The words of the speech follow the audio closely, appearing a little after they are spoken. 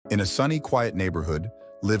In a sunny, quiet neighborhood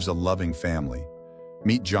lives a loving family.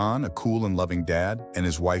 Meet John, a cool and loving dad, and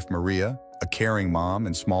his wife Maria, a caring mom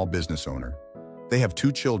and small business owner. They have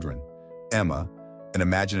two children, Emma, an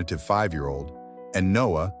imaginative 5-year-old, and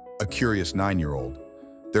Noah, a curious 9-year-old.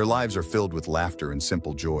 Their lives are filled with laughter and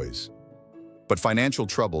simple joys. But financial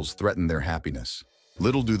troubles threaten their happiness.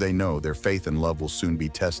 Little do they know their faith and love will soon be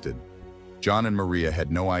tested. John and Maria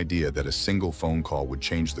had no idea that a single phone call would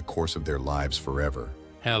change the course of their lives forever.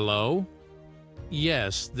 Hello?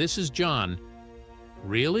 Yes, this is John.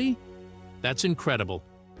 Really? That's incredible.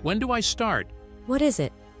 When do I start? What is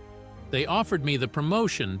it? They offered me the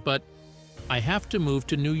promotion, but I have to move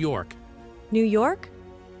to New York. New York?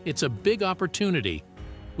 It's a big opportunity.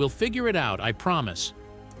 We'll figure it out, I promise.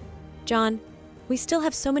 John, we still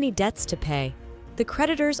have so many debts to pay. The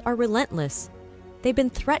creditors are relentless. They've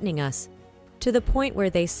been threatening us, to the point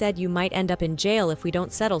where they said you might end up in jail if we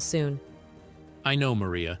don't settle soon. I know,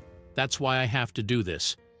 Maria. That's why I have to do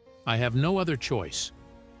this. I have no other choice.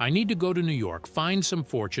 I need to go to New York, find some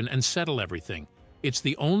fortune, and settle everything. It's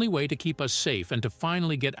the only way to keep us safe and to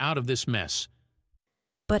finally get out of this mess.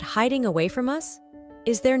 But hiding away from us?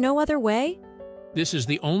 Is there no other way? This is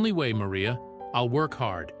the only way, Maria. I'll work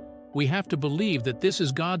hard. We have to believe that this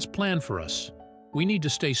is God's plan for us. We need to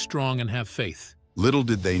stay strong and have faith. Little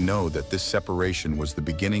did they know that this separation was the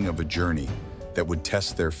beginning of a journey that would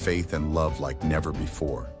test their faith and love like never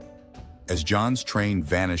before. As John's train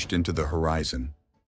vanished into the horizon,